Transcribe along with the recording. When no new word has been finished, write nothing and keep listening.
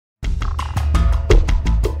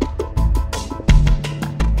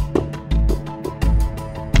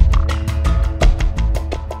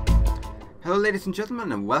ladies and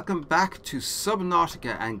gentlemen, and welcome back to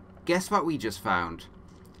Subnautica. And guess what we just found?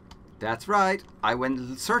 That's right, I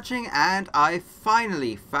went searching and I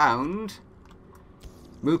finally found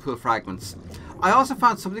moonpool fragments. I also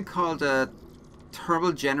found something called a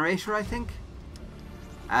thermal generator, I think.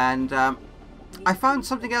 And I found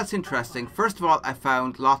something else interesting. First of all, I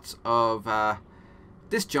found lots of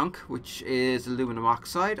this junk, which is aluminum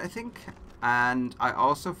oxide, I think. And I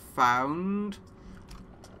also found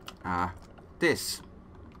this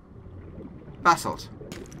basalt,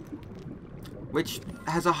 which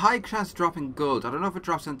has a high chance of dropping gold. I don't know if it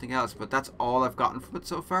drops anything else, but that's all I've gotten from it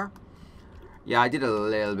so far. Yeah, I did a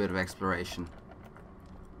little bit of exploration.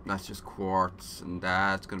 That's just quartz, and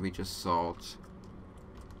that's going to be just salt.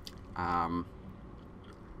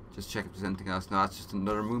 Just check if there's anything else. No, that's just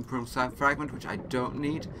another moonpool fragment, which I don't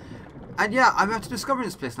need. And yeah, I'm after discovering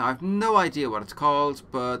this place now. I have no idea what it's called,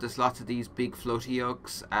 but there's lots of these big floaty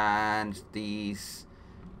oaks and these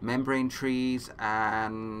membrane trees.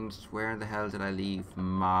 And where the hell did I leave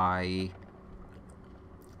my...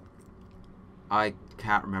 I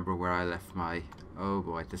can't remember where I left my... Oh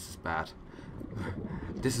boy, this is bad.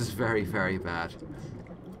 This is very, very bad.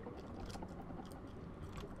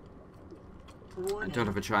 Warning, I don't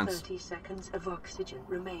have a chance. 30 seconds of oxygen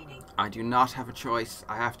remaining. I do not have a choice.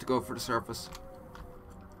 I have to go for the surface.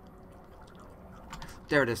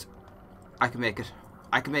 There it is. I can make it.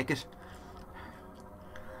 I can make it.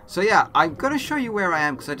 So yeah, I'm going to show you where I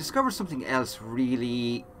am because I discovered something else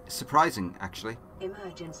really surprising, actually.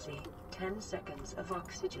 Emergency. 10 seconds of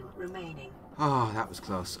oxygen remaining. Oh, that was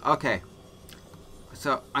close. Okay.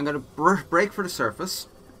 So I'm going to break for the surface.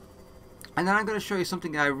 And then I'm going to show you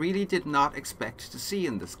something I really did not expect to see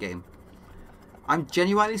in this game. I'm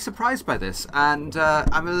genuinely surprised by this, and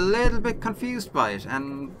I'm a little bit confused by it,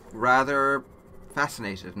 and rather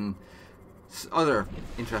fascinated, and other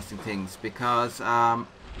interesting things, because I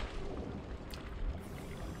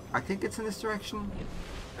think it's in this direction.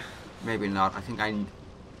 Maybe not. I think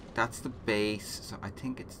that's the base, so I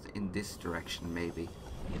think it's in this direction, maybe.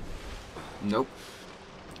 Nope.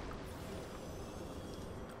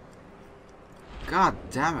 God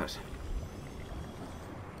damn it.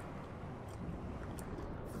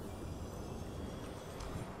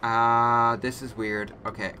 This is weird.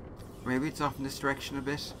 Okay. Maybe it's off in this direction a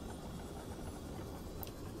bit.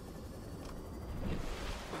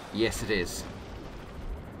 Yes, it is.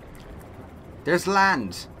 There's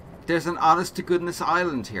land. There's an honest to goodness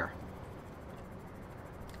island here.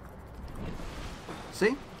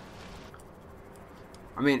 See?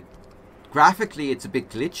 I mean, graphically it's a bit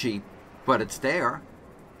glitchy, but it's there.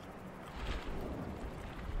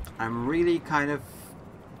 I'm really kind of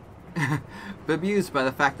bemused by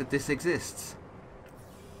the fact that this exists.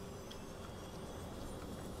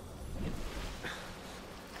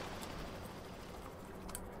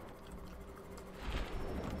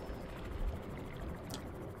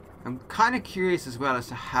 I'm kind of curious as well as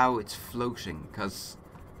to how it's floating, because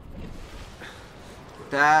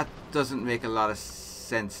that doesn't make a lot of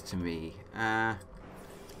sense to me.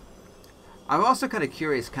 I'm also kind of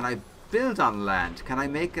curious, can I build on land? Can I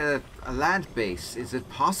make a land base? Is it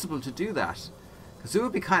possible to do that? Because it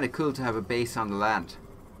would be kind of cool to have a base on the land.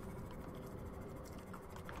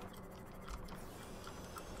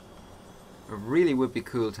 It really would be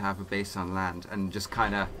cool to have a base on land and just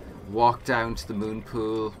kind of walk down to the moon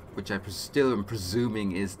pool, which I still am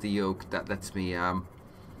presuming is the yoke that lets me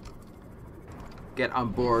get on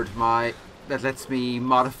board that lets me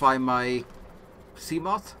modify my sea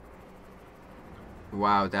moth.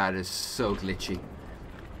 Wow, that is so glitchy.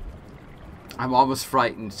 I'm almost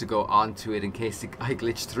frightened to go onto it in case I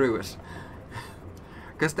glitch through it.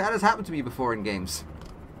 Because that has happened to me before in games.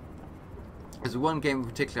 There's one game in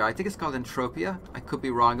particular, I think it's called Entropia. I could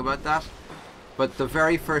be wrong about that. But the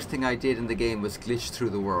very first thing I did in the game was glitch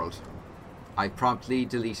through the world. I promptly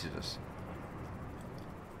deleted it.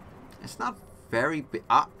 It's not very big.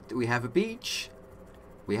 Ah, we have a beach.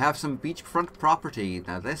 We have some beachfront property.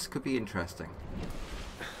 Now this could be interesting.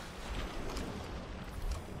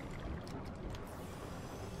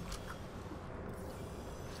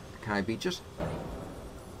 Can I beach it?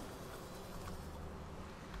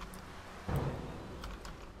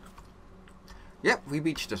 Yep, we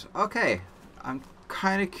beached it. Okay. I'm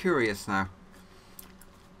kind of curious now.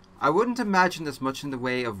 I wouldn't imagine there's much in the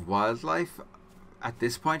way of wildlife at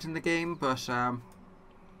this point in the game, but how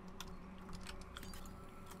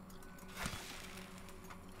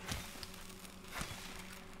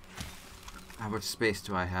much space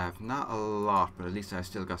do I have? Not a lot, but at least I've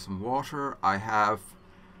still got some water. I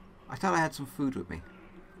thought I had some food with me.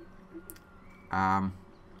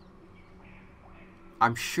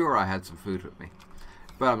 I'm sure I had some food with me.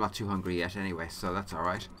 But I'm not too hungry yet anyway, so that's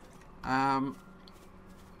alright. I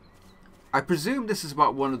presume this is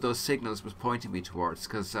what one of those signals was pointing me towards,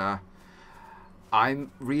 because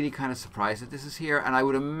I'm really kind of surprised that this is here, and I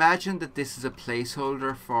would imagine that this is a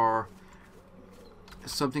placeholder for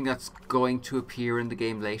something that's going to appear in the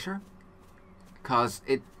game later, because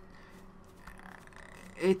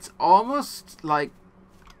it's almost like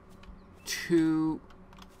too...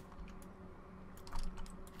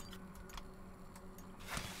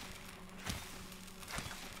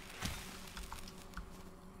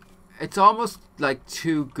 It's almost like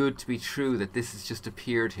too good to be true that this has just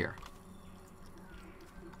appeared here.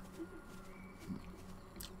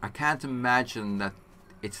 I can't imagine that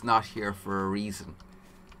it's not here for a reason.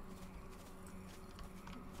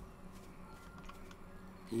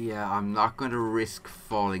 Yeah, I'm not going to risk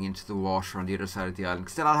falling into the water on the other side of the island,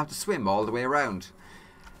 because then I'll have to swim all the way around.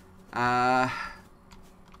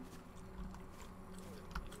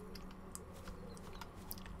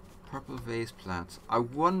 Purple vase plants. I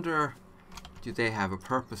wonder, do they have a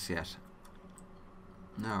purpose yet?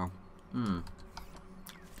 No.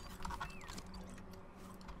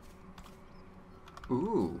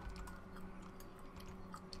 Ooh.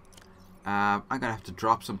 I'm gonna have to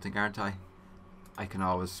drop something, aren't I? I can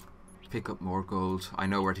always pick up more gold. I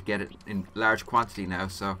know where to get it in large quantity now,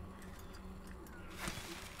 so...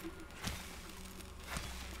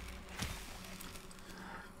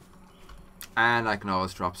 And I can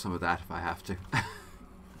always drop some of that if I have to.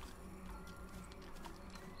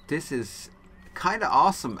 This is kind of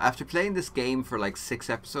awesome. After playing this game for like 6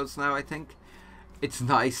 episodes now, I think, it's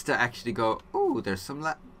nice to actually go, ooh, there's some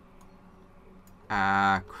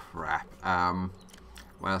crap.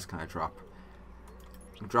 What else can I drop?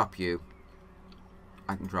 I can drop you.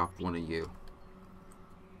 I can drop one of you.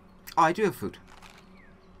 Oh, I do have food.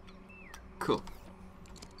 Cool.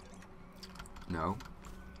 No.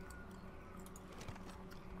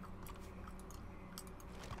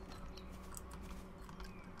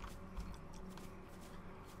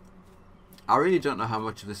 I really don't know how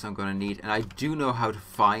much of this I'm going to need, and I do know how to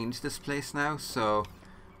find this place now, so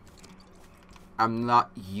I'm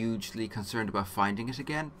not hugely concerned about finding it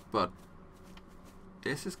again, but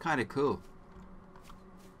this is kind of cool.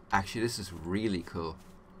 Actually, this is really cool.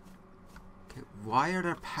 Okay, why are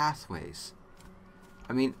there pathways?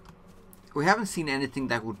 I mean, we haven't seen anything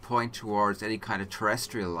that would point towards any kind of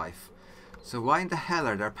terrestrial life, so why in the hell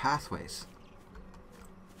are there pathways?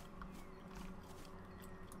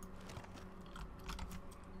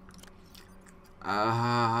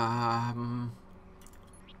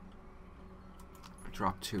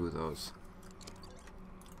 Drop 2 of those.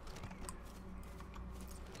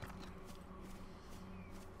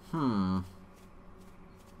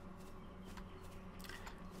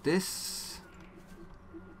 This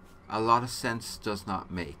a lot of sense does not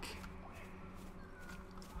make.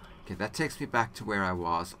 Okay, that takes me back to where I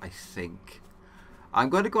was, I think. I'm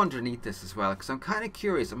going to go underneath this as well, because I'm kind of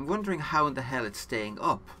curious. I'm wondering how in the hell it's staying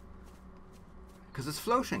up. Because it's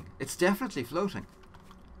floating. It's definitely floating.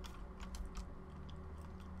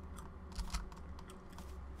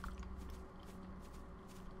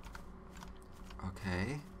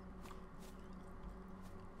 Okay.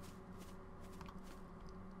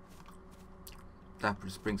 That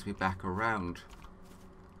just brings me back around.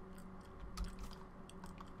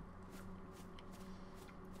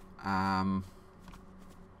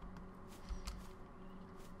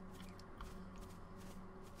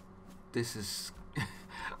 This is...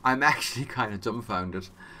 I'm actually kind of dumbfounded.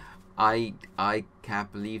 I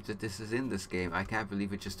can't believe that this is in this game. I can't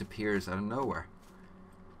believe it just appears out of nowhere.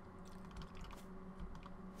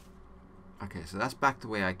 Okay, so that's back the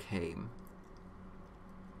way I came.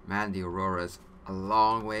 Man, the Aurora's a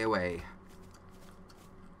long way away.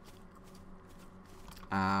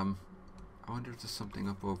 I wonder if there's something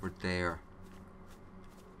up over there.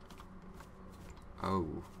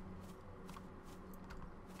 Oh.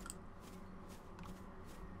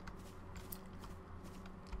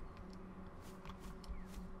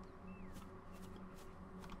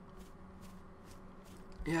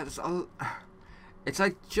 Yeah, it's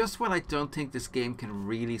like just when I don't think this game can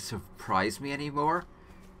really surprise me anymore,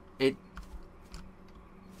 it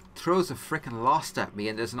throws a frickin' Lost at me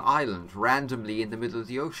and there's an island randomly in the middle of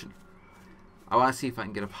the ocean. I want to see if I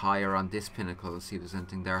can get up higher on this pinnacle and see if there's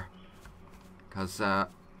anything there. Because,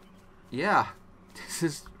 yeah, this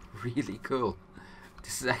is really cool.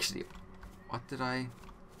 This is actually... What did I...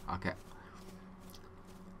 Okay.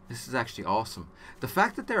 This is actually awesome. The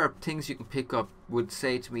fact that there are things you can pick up would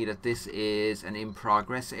say to me that this is an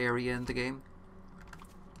in-progress area in the game.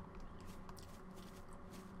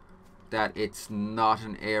 that it's not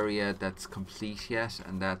an area that's complete yet,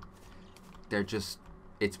 and that they're just,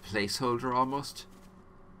 it's placeholder almost.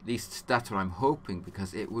 At least that's what I'm hoping,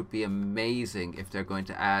 because it would be amazing if they're going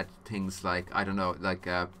to add things like, I don't know, like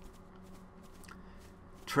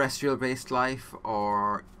terrestrial based life,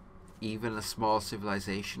 or even a small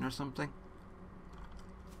civilization or something.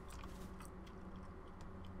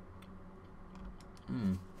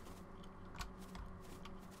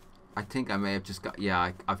 I think I may have just got,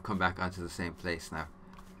 yeah, I've come back onto the same place now.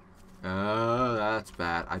 Oh, that's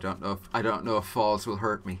bad. I don't know if falls will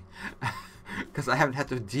hurt me. Because I haven't had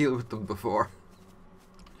to deal with them before.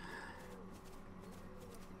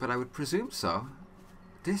 But I would presume so.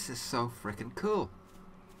 This is so freaking cool.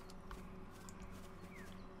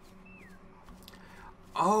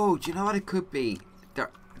 Oh, do you know what it could be?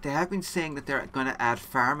 They have been saying that they're going to add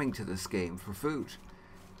farming to this game for food.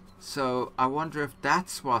 So I wonder if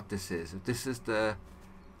that's what this is. If this is the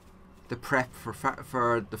prep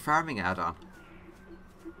for the farming add-on.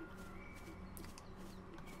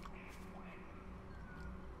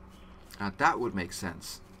 Now that would make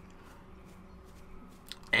sense.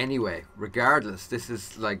 Anyway, regardless, this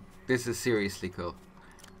is seriously cool.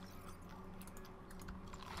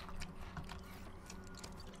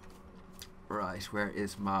 Right, where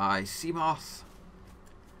is my sea moth?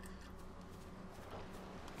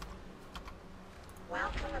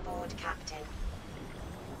 Welcome aboard, Captain.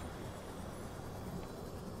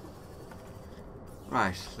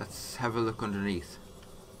 Right, let's have a look underneath.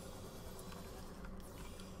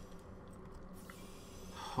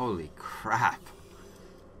 Holy crap.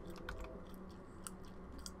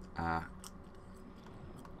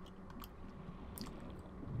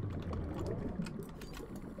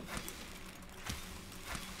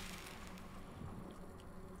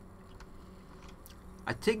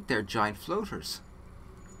 I think they're giant floaters.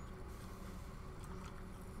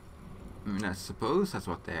 I mean, I suppose that's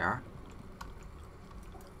what they are.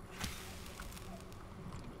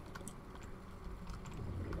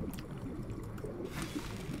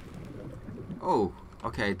 Oh,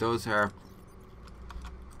 okay, those are...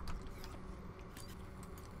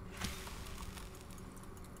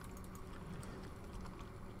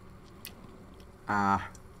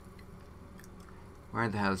 where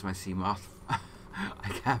the hell is my sea moth?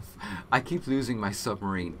 I keep losing my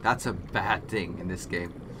submarine. That's a bad thing in this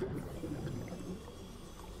game.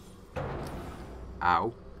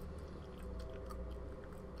 Ow.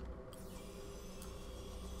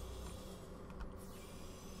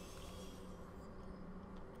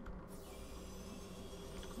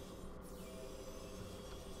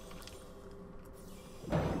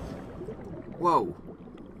 Whoa.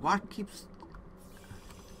 What keeps...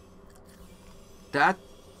 That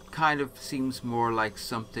kind of seems more like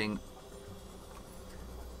something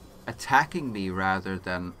attacking me rather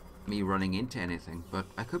than me running into anything, but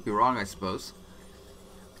I could be wrong, I suppose.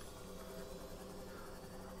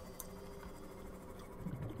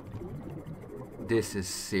 This is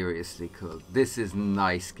seriously cool. This is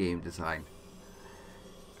nice game design.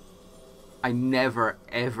 I never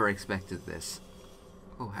ever expected this.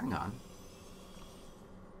 Oh, hang on.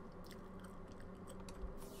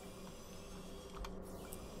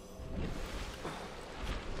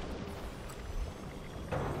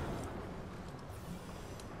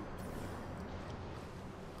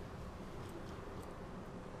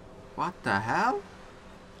 What the hell?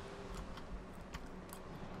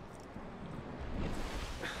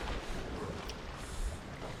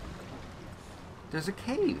 There's a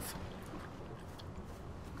cave.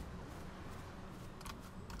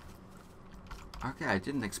 Okay, I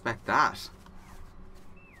didn't expect that.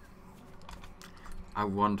 I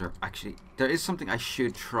wonder, actually, there is something I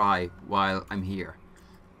should try while I'm here.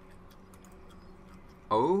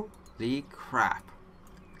 Holy crap.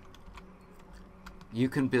 You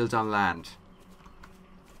can build on land.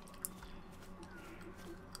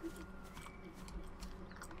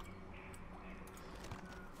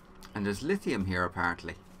 And there's lithium here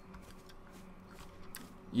apparently.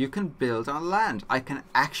 You can build on land. I can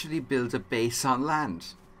actually build a base on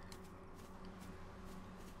land.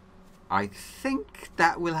 I think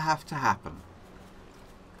that will have to happen.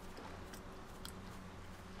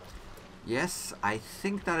 Yes, I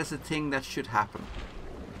think that is a thing that should happen.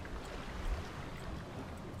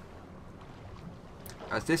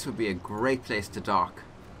 As this would be a great place to dock.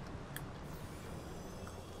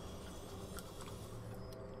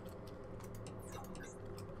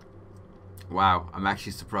 Wow, I'm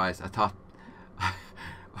actually surprised. I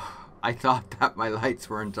thought that my lights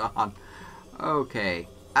weren't on. Okay.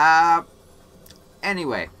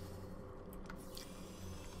 Anyway.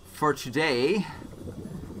 For today,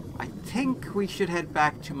 I think we should head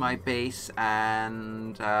back to my base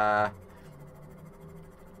and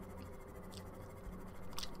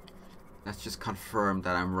let's just confirm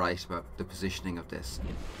that I'm right about the positioning of this.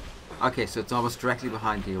 Okay, so it's almost directly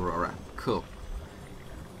behind the Aurora. Cool.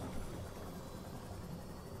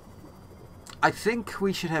 I think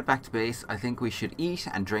we should head back to base. I think we should eat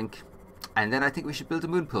and drink, and then I think we should build a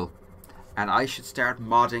moon pool. And I should start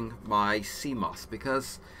modding my sea moss,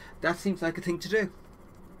 because that seems like a thing to do.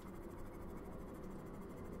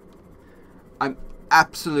 I'm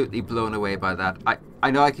absolutely blown away by that.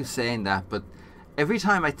 I know I keep saying that, but every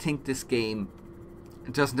time I think this game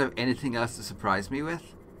doesn't have anything else to surprise me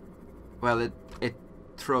with, well, it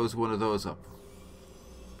throws one of those up.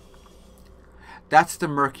 That's the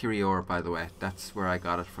mercury ore, by the way. That's where I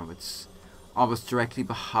got it from. It's almost directly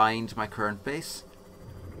behind my current base.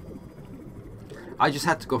 I just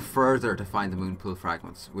had to go further to find the moon pool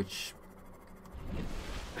fragments, which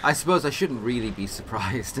I suppose I shouldn't really be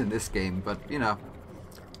surprised in this game, but you know,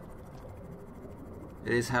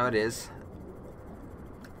 it is how it is.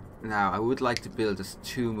 Now, I would like to build us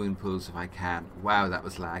 2 moon pools if I can. Wow, that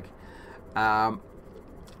was lag.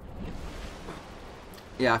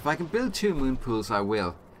 Yeah, if I can build 2 moon pools, I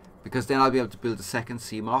will. Because then I'll be able to build a second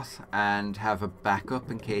sea moth and have a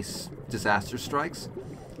backup in case disaster strikes.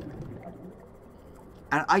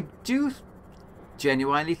 And I do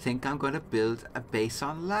genuinely think I'm going to build a base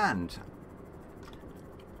on land.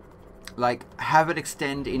 Like, have it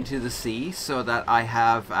extend into the sea so that I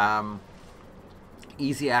have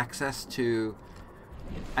easy access to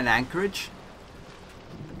an anchorage.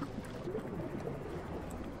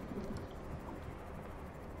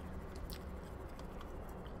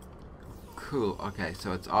 Cool, okay,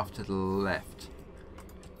 so it's off to the left.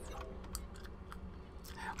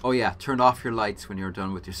 Oh yeah, turn off your lights when you're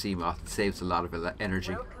done with your sea moth. It saves a lot of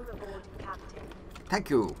energy. Welcome aboard, Captain. Thank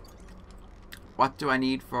you. What do I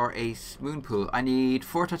need for a moon pool? I need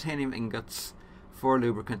 4 titanium ingots, 4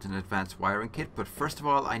 lubricant and advanced wiring kit, but first of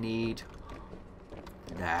all I need...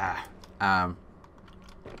 hang on,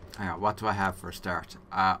 what do I have for a start?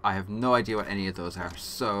 I have no idea what any of those are,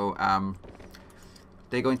 so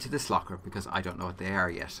they go into this locker because I don't know what they are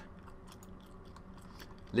yet.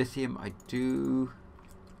 Lithium I do.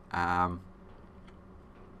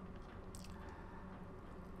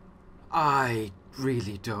 I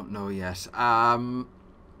really don't know yet.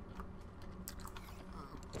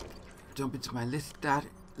 Jump into my that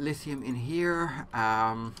lithium in here.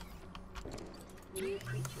 New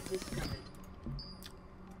creature discovered.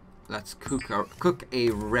 Let's cook a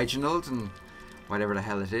Reginald and whatever the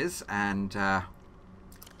hell it is, and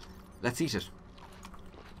let's eat it.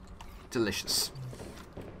 Delicious.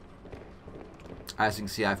 As you can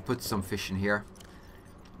see, I've put some fish in here.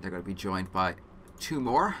 They're going to be joined by 2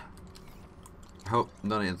 more. I hope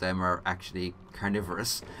none of them are actually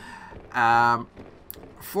carnivorous. 4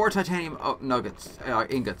 titanium nuggets,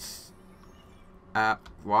 ingots.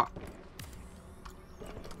 What?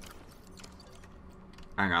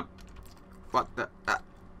 Hang on. What the?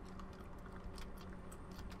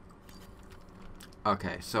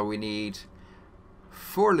 Okay, so we need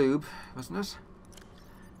 4 lube, wasn't it?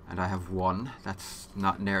 And I have 1. That's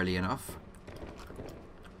not nearly enough.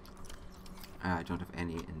 I don't have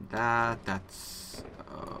any in that. That's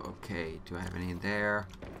okay. Do I have any in there?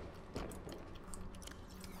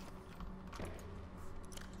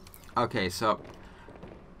 Okay, so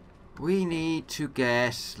we need to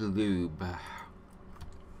get lube.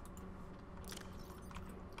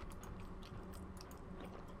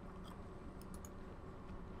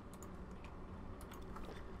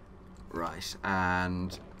 Right,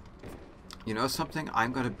 and you know something?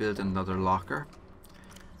 I'm going to build another locker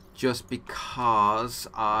just because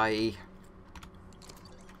I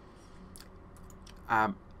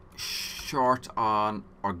am short on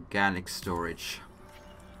organic storage.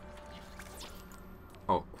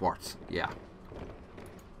 Oh, quartz, yeah.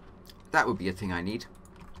 That would be a thing I need.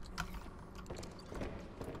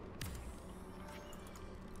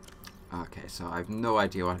 Okay, so I have no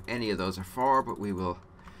idea what any of those are for, but we will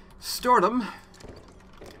store them.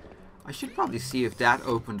 I should probably see if that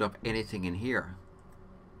opened up anything in here.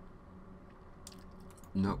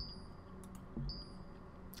 No.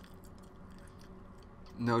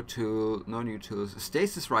 No tool, no new tools. A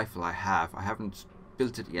stasis rifle I have. I haven't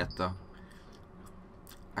built it yet though.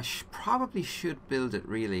 I probably should build it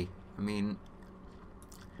really. I mean,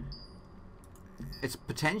 it's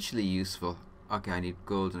potentially useful. Okay, I need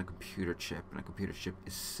gold and a computer chip, and a computer chip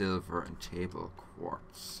is silver and table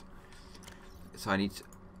quartz. So I need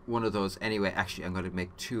one of those anyway. Actually, I'm going to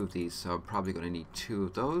make 2 of these, so I'm probably going to need 2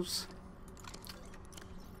 of those.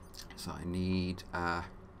 So I need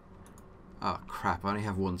Oh crap, I only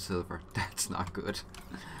have 1 silver. That's not good.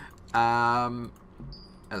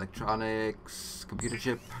 Electronics, computer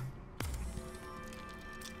chip.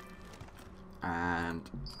 And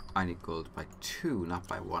I need gold by 2, not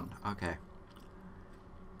by 1. Okay.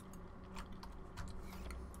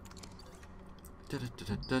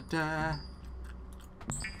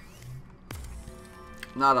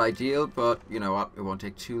 Not ideal, but you know what? It won't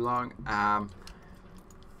take too long. How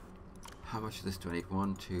much of this do I need?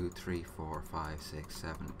 1, 2, 3, 4, 5, 6,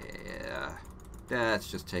 7. Yeah. Let's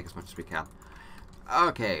just take as much as we can.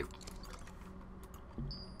 Okay.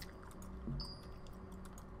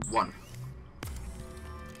 1.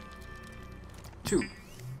 2.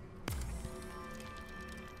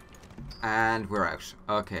 And we're out.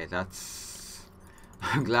 Okay, that's...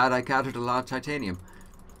 I'm glad I gathered a lot of titanium.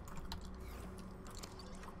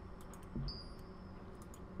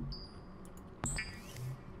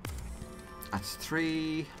 That's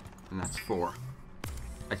 3, and that's 4,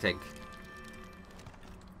 I think.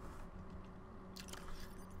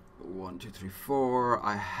 1, 2, 3, 4.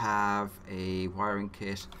 I have a wiring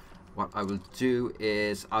kit. What I will do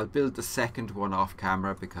is I'll build the second one off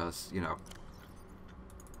camera because, you know,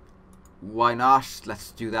 why not?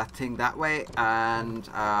 Let's do that thing that way. And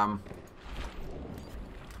I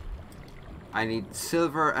need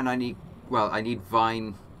silver, and I need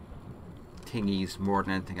vine thingies more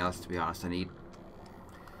than anything else, to be honest. I need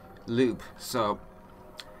lube. So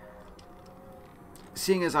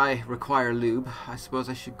seeing as I require lube, I suppose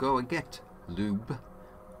I should go and get lube.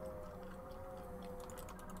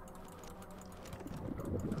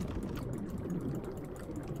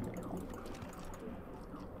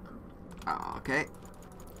 Okay.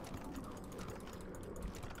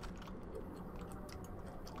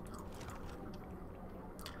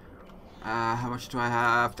 How much do I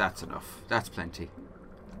have? That's enough. That's plenty.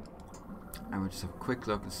 And we'll just have a quick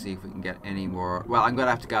look and see if we can get any more. Well, I'm going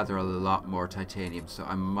to have to gather a lot more titanium, so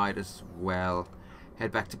I might as well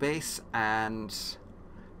head back to base and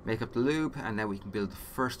make up the lube, and then we can build the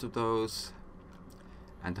first of those.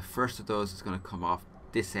 And the first of those is going to come off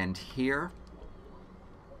this end here.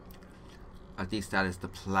 At least that is the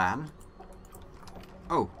plan.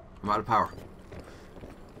 Oh, I'm out of power.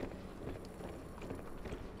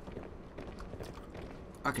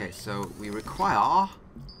 Okay, so we require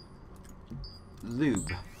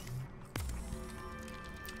lube.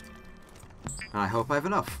 And I hope I have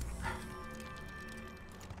enough.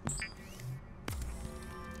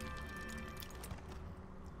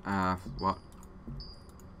 What?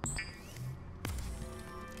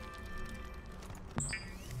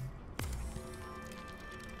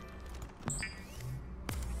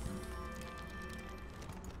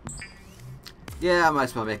 Yeah, I might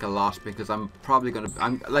as well make a lot because I'm probably going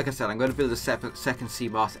to... like I said, I'm going to build a second sea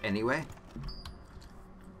moss anyway.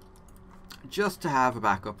 Just to have a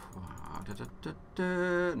backup.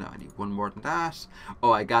 No, I need 1 more than that.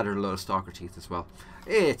 Oh, I gathered a load of stalker teeth as well.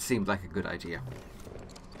 It seemed like a good idea.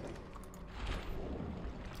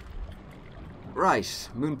 Right,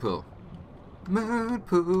 Moonpool.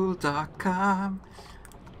 Moonpool.com.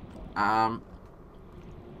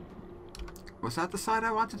 Was that the side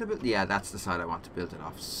I wanted to build? Yeah, that's the side I want to build it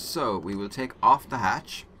off. So we will take off the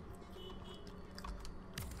hatch.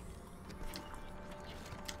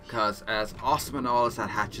 Because as awesome and all as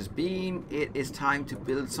that hatch has been, it is time to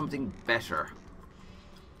build something better.